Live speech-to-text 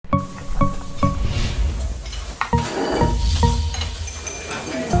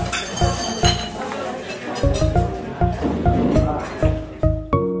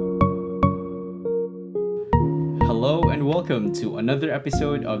welcome to another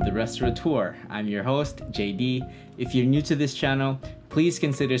episode of The Restaurateur. I'm your host, JD. If you're new to this channel, please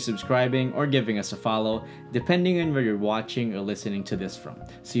consider subscribing or giving us a follow, depending on where you're watching or listening to this from,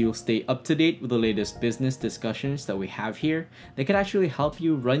 so you'll stay up to date with the latest business discussions that we have here that could actually help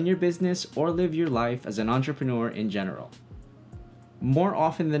you run your business or live your life as an entrepreneur in general. More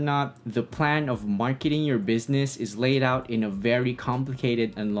often than not, the plan of marketing your business is laid out in a very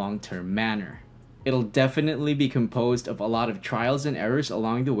complicated and long-term manner. It'll definitely be composed of a lot of trials and errors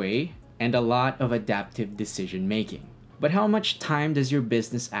along the way and a lot of adaptive decision making. But how much time does your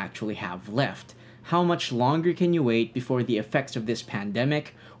business actually have left? How much longer can you wait before the effects of this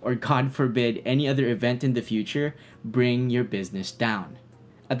pandemic, or God forbid any other event in the future, bring your business down?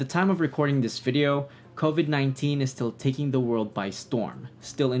 At the time of recording this video, COVID-19 is still taking the world by storm,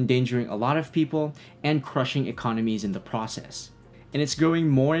 still endangering a lot of people and crushing economies in the process. And it's growing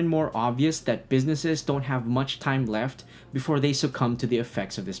more and more obvious that businesses don't have much time left before they succumb to the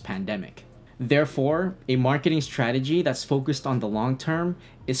effects of this pandemic. Therefore, a marketing strategy that's focused on the long term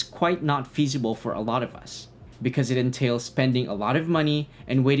is quite not feasible for a lot of us, because it entails spending a lot of money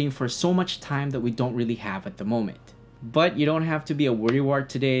and waiting for so much time that we don't really have at the moment. But you don't have to be a worrywart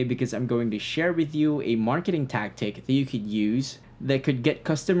today, because I'm going to share with you a marketing tactic that you could use that could get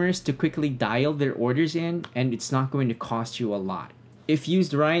customers to quickly dial their orders in, and it's not going to cost you a lot. If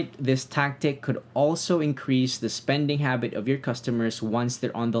used right, this tactic could also increase the spending habit of your customers once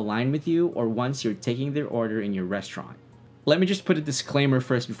they're on the line with you or once you're taking their order in your restaurant. Let me just put a disclaimer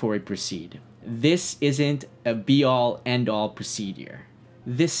first before I proceed. This isn't a be-all, end-all procedure.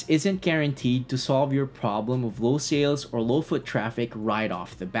 This isn't guaranteed to solve your problem of low sales or low foot traffic right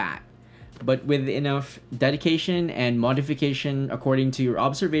off the bat. But with enough dedication and modification according to your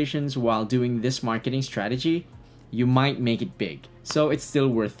observations while doing this marketing strategy, you might make it big, so it's still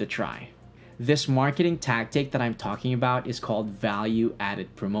worth the try. This marketing tactic that I'm talking about is called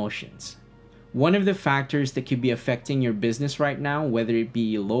value-added promotions. One of the factors that could be affecting your business right now, whether it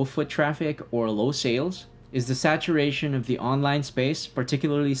be low foot traffic or low sales, is the saturation of the online space,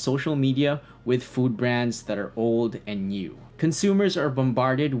 particularly social media, with food brands that are old and new. Consumers are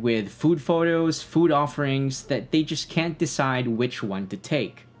bombarded with food photos, food offerings that they just can't decide which one to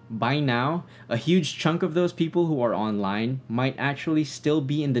take. By now, a huge chunk of those people who are online might actually still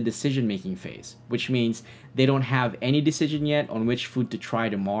be in the decision-making phase, which means they don't have any decision yet on which food to try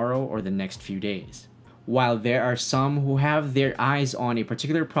tomorrow or the next few days. While there are some who have their eyes on a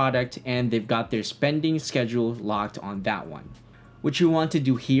particular product and they've got their spending schedule locked on that one. What you want to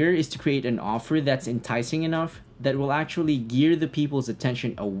do here is to create an offer that's enticing enough that will actually gear the people's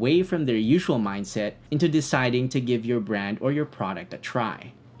attention away from their usual mindset into deciding to give your brand or your product a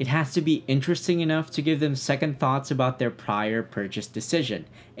try. It has to be interesting enough to give them second thoughts about their prior purchase decision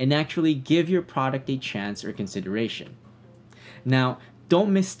and actually give your product a chance or consideration. Now,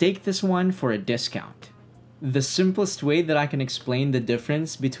 don't mistake this one for a discount. The simplest way that I can explain the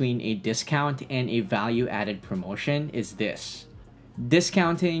difference between a discount and a value-added promotion is this.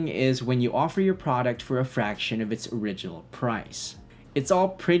 Discounting is when you offer your product for a fraction of its original price. It's all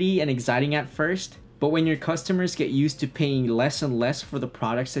pretty and exciting at first, but when your customers get used to paying less and less for the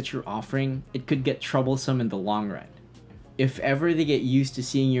products that you're offering, it could get troublesome in the long run. If ever they get used to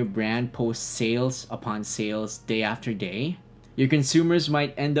seeing your brand post sales upon sales day after day, your consumers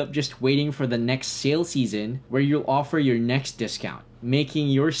might end up just waiting for the next sale season where you'll offer your next discount, making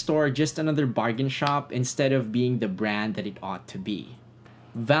your store just another bargain shop instead of being the brand that it ought to be.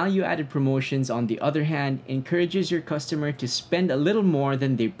 Value-added promotions, on the other hand, encourages your customer to spend a little more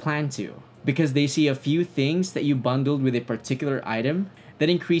than they plan to, because they see a few things that you bundled with a particular item that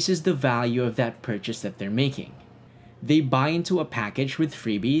increases the value of that purchase that they're making. They buy into a package with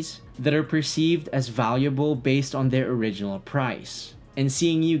freebies that are perceived as valuable based on their original price. And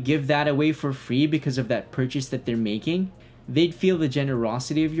seeing you give that away for free because of that purchase that they're making, they'd feel the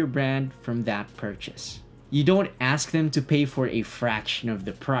generosity of your brand from that purchase. You don't ask them to pay for a fraction of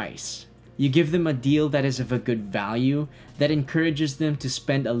the price. You give them a deal that is of a good value that encourages them to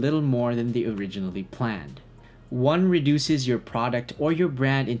spend a little more than they originally planned. One reduces your product or your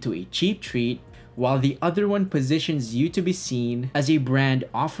brand into a cheap treat, while the other one positions you to be seen as a brand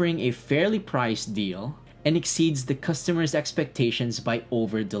offering a fairly priced deal and exceeds the customer's expectations by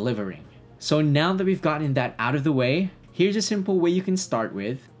over-delivering. So now that we've gotten that out of the way, here's a simple way you can start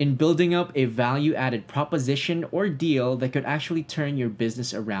with in building up a value-added proposition or deal that could actually turn your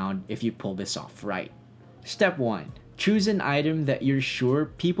business around if you pull this off right. Step 1. Choose an item that you're sure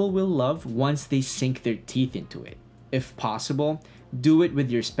people will love once they sink their teeth into it. If possible, do it with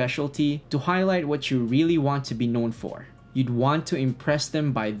your specialty to highlight what you really want to be known for. You'd want to impress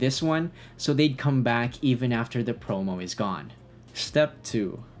them by this one so they'd come back even after the promo is gone. Step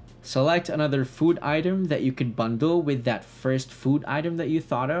 2. Select another food item that you could bundle with that first food item that you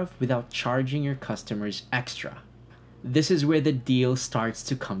thought of without charging your customers extra. This is where the deal starts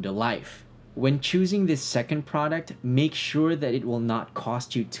to come to life. When choosing this second product, make sure that it will not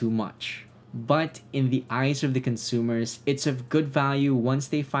cost you too much. But in the eyes of the consumers, it's of good value once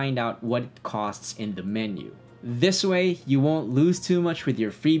they find out what it costs in the menu. This way, you won't lose too much with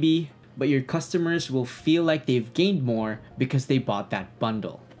your freebie, but your customers will feel like they've gained more because they bought that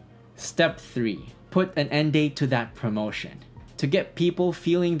bundle. Step 3. Put an end date to that promotion. To get people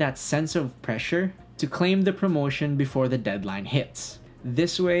feeling that sense of pressure to claim the promotion before the deadline hits.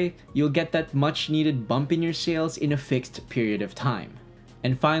 This way, you'll get that much needed bump in your sales in a fixed period of time.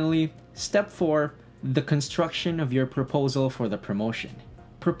 And finally, step 4. The construction of your proposal for the promotion.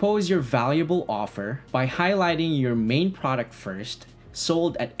 Propose your valuable offer by highlighting your main product first,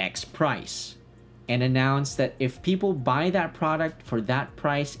 sold at X price, and announce that if people buy that product for that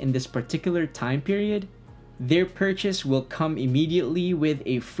price in this particular time period, their purchase will come immediately with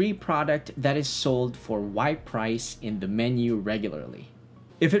a free product that is sold for Y price in the menu regularly.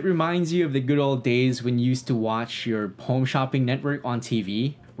 If it reminds you of the good old days when you used to watch your home shopping network on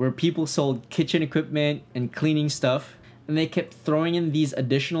TV, where people sold kitchen equipment and cleaning stuff, and they kept throwing in these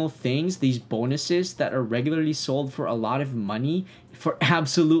additional things, these bonuses that are regularly sold for a lot of money for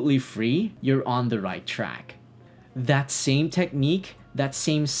absolutely free, you're on the right track. That same technique, that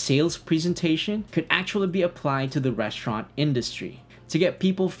same sales presentation could actually be applied to the restaurant industry to get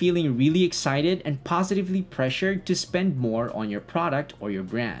people feeling really excited and positively pressured to spend more on your product or your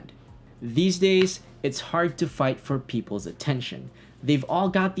brand. These days, it's hard to fight for people's attention. They've all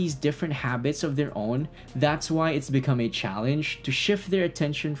got these different habits of their own. That's why it's become a challenge to shift their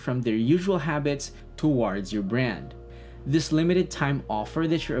attention from their usual habits towards your brand. This limited time offer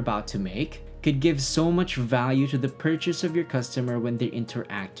that you're about to make could give so much value to the purchase of your customer when they're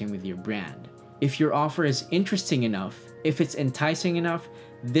interacting with your brand. If your offer is interesting enough, if it's enticing enough,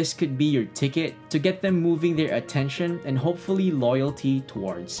 this could be your ticket to get them moving their attention and hopefully loyalty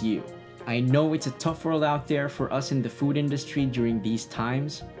towards you. I know it's a tough world out there for us in the food industry during these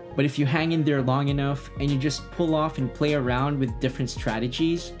times, but if you hang in there long enough and you just pull off and play around with different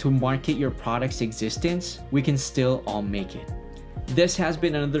strategies to market your product's existence, we can still all make it. This has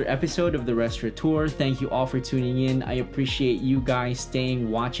been another episode of the Restaurateur. Thank you all for tuning in. I appreciate you guys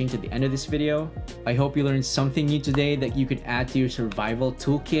watching to the end of this video. I hope you learned something new today that you could add to your survival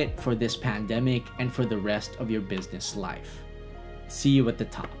toolkit for this pandemic and for the rest of your business life. See you at the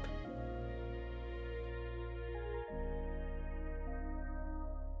top.